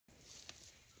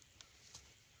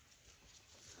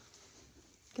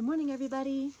Good morning,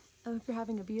 everybody. I hope you're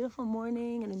having a beautiful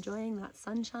morning and enjoying that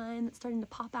sunshine that's starting to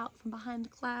pop out from behind the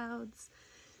clouds.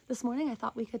 This morning, I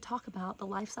thought we could talk about the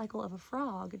life cycle of a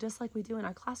frog, just like we do in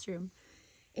our classroom.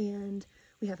 And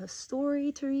we have a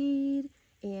story to read,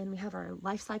 and we have our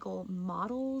life cycle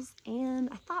models, and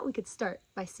I thought we could start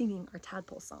by singing our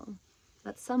Tadpole Song.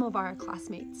 That's some of our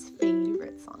classmates'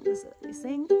 favorite songs that we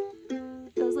sing.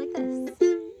 It goes like this.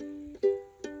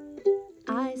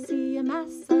 I see a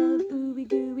mass of ooey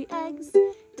gooey eggs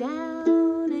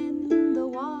down in the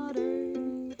water.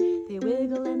 They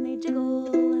wiggle and they jiggle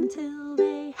until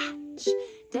they hatch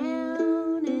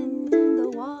down in the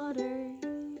water.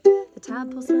 The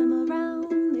tadpoles swim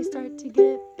around, they start to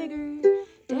get bigger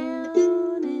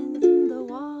down in the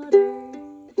water.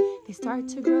 They start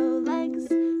to grow legs,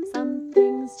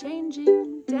 something's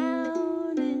changing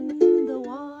down in the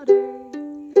water.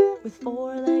 With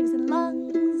 4 legs and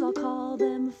lungs, I'll call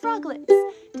them froglets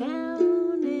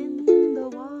down in the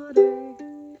water.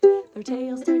 Their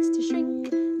tail starts to shrink,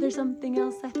 there's something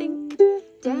else I think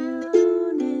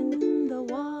down in the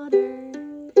water.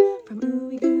 From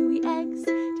ooey gooey eggs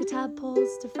to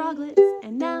tadpoles to froglets,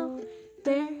 and now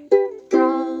they're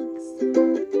frogs.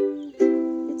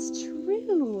 It's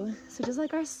true. So just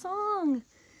like our song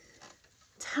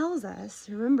tells us,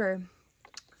 remember,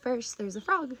 first there's a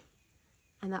frog,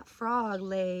 and that frog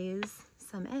lays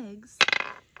some eggs.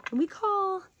 And we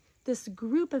call this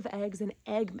group of eggs an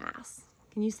egg mass.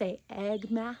 Can you say egg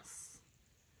mass?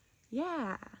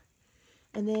 Yeah.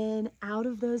 And then out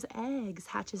of those eggs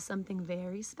hatches something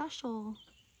very special.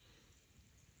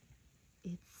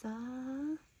 It's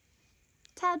a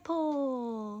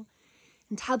tadpole.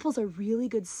 And tadpoles are really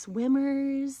good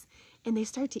swimmers, and they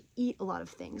start to eat a lot of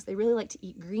things. They really like to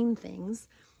eat green things.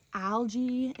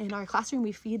 Algae. In our classroom,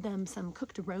 we feed them some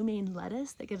cooked romaine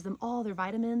lettuce that gives them all their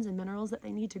vitamins and minerals that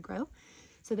they need to grow.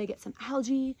 So they get some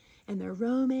algae and their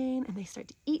romaine, and they start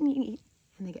to eat and eat and eat,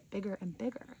 and they get bigger and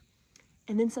bigger.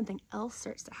 And then something else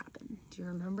starts to happen. Do you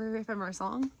remember from our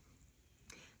song?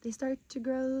 They start to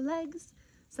grow legs,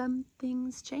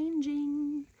 something's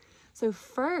changing. So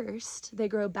first, they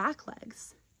grow back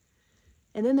legs,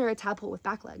 and then they're a tadpole with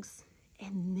back legs,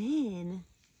 and then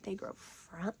they grow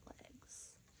front legs.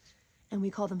 And we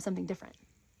call them something different.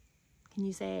 Can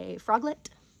you say froglet?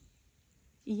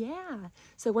 Yeah.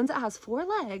 So once it has 4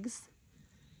 legs,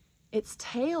 its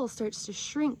tail starts to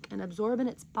shrink and absorb in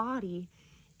its body,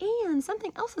 and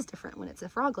something else is different when it's a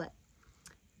froglet.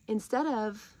 Instead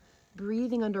of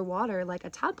breathing underwater like a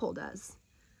tadpole does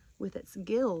with its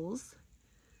gills,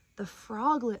 the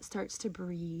froglet starts to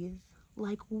breathe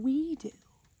like we do.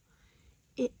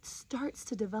 It starts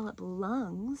to develop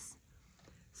lungs.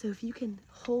 So if you can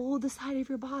hold the side of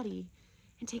your body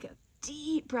and take a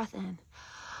deep breath in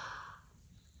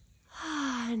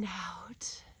and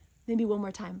out. Maybe one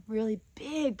more time, really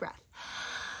big breath.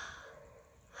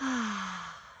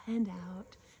 And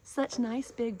out. Such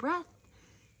nice big breath.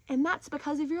 And that's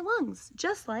because of your lungs,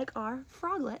 just like our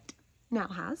froglet now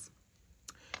has.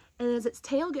 And as its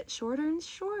tail gets shorter and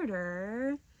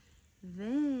shorter,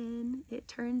 then it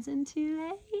turns into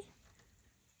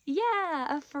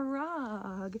a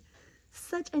frog.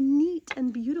 Such a neat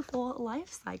and beautiful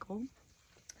life cycle.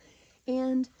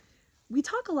 And we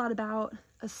talk a lot about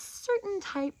a certain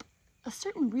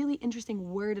really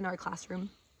interesting word in our classroom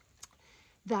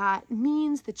that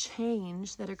means the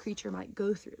change that a creature might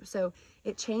go through. So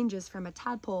it changes from a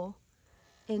tadpole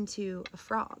into a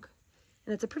frog.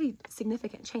 And it's a pretty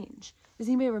significant change. Does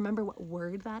anybody remember what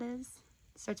word that is?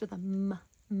 It starts with a m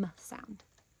sound.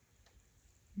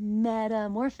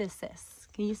 Metamorphosis.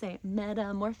 Can you say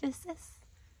metamorphosis?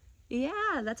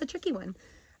 Yeah, that's a tricky one.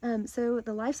 So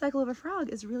the life cycle of a frog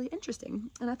is really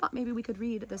interesting, and I thought maybe we could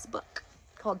read this book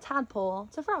called Tadpole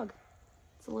to Frog.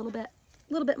 It's a little bit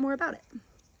more about it.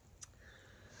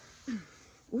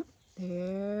 Oop,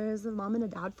 there's a mom and a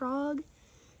dad frog.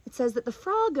 It says that the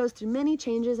frog goes through many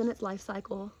changes in its life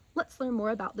cycle. Let's learn more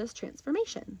about this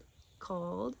transformation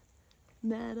called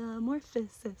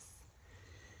metamorphosis.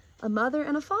 A mother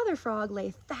and a father frog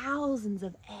lay thousands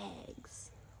of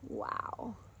eggs.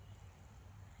 Wow.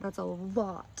 That's a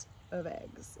lot of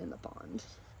eggs in the pond.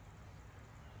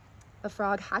 A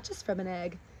frog hatches from an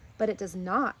egg, but it does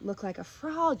not look like a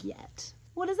frog yet.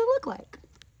 What does it look like?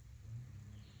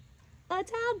 A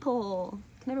tadpole.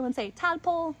 Can everyone say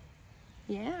tadpole?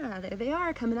 Yeah, there they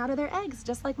are, coming out of their eggs,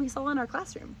 just like we saw in our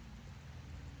classroom.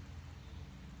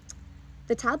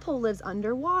 The tadpole lives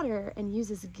underwater and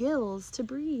uses gills to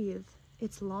breathe.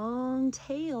 Its long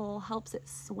tail helps it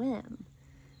swim.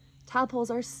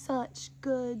 Tadpoles are such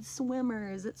good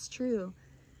swimmers, it's true.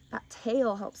 That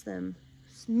tail helps them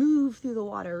move through the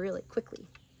water really quickly.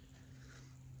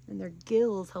 and their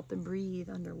gills help them breathe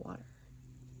underwater.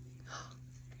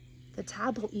 The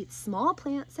tadpole eats small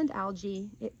plants and algae.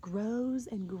 It grows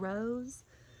and grows.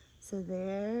 So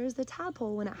there's the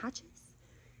tadpole when it hatches.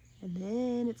 And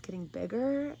then it's getting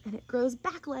bigger and it grows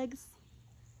back legs.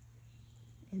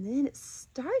 And then it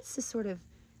starts to sort of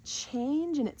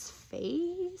change in its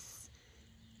face.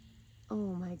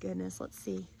 Oh my goodness, let's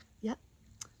see. Yep,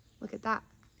 look at that.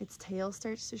 Its tail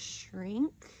starts to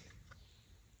shrink.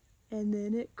 And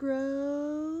then it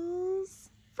grows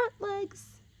front legs.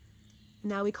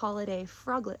 Now we call it a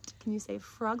froglet. Can you say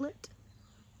froglet?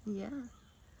 Yeah.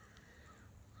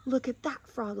 Look at that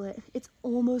froglet. It's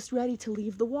almost ready to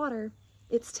leave the water.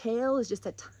 Its tail is just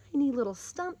a tiny little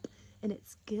stump, and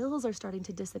its gills are starting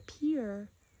to disappear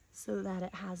so that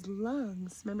it has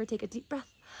lungs. Remember, take a deep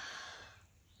breath.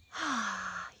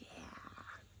 Yeah.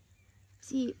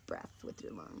 Deep breath with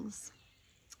your lungs.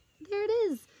 There it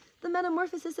is. The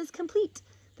metamorphosis is complete.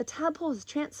 The tadpole is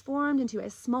transformed into a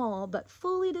small but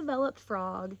fully developed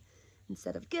frog.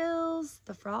 Instead of gills,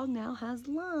 the frog now has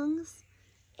lungs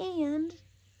and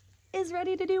is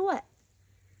ready to do what?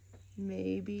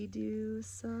 Maybe do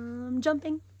some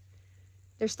jumping.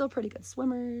 They're still pretty good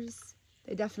swimmers.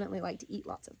 They definitely like to eat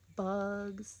lots of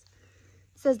bugs.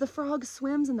 It says the frog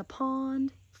swims in the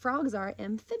pond. Frogs are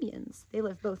amphibians. They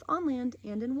live both on land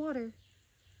and in water.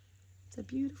 It's a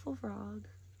beautiful frog.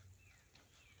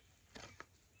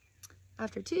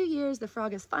 After 2 years, the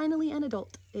frog is finally an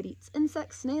adult. It eats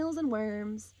insects, snails, and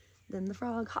worms. Then the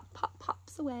frog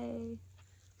hops away.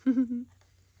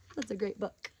 That's a great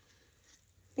book.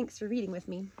 Thanks for reading with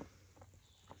me.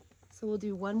 So we'll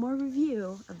do one more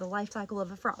review of the life cycle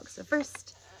of a frog. So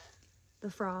first,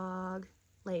 the frog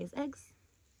lays eggs,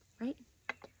 right?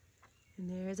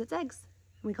 And there's its eggs.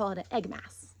 And we call it an egg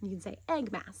mass. You can say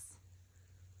egg mass.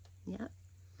 Yep.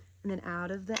 And then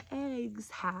out of the eggs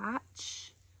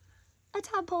hatch a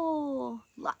tadpole.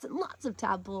 Lots and lots of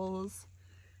tadpoles.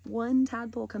 One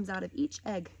tadpole comes out of each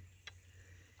egg.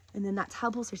 And then that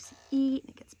tadpole starts to eat, and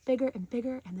it gets bigger and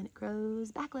bigger, and then it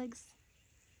grows back legs.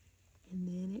 And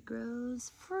then it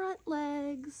grows front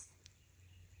legs.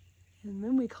 And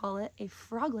then we call it a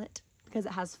froglet because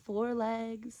it has 4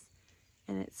 legs,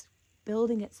 and it's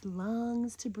building its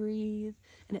lungs to breathe,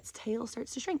 and its tail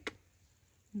starts to shrink.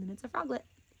 And then it's a froglet.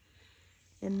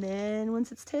 And then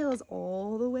once its tail is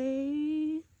all the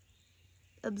way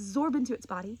absorbed into its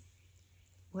body,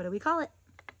 what do we call it?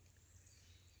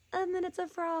 And then it's a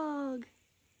frog.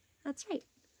 That's right.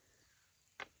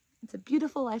 It's a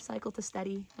beautiful life cycle to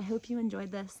study. I hope you enjoyed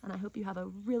this, and I hope you have a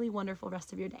really wonderful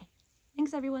rest of your day.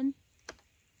 Thanks, everyone.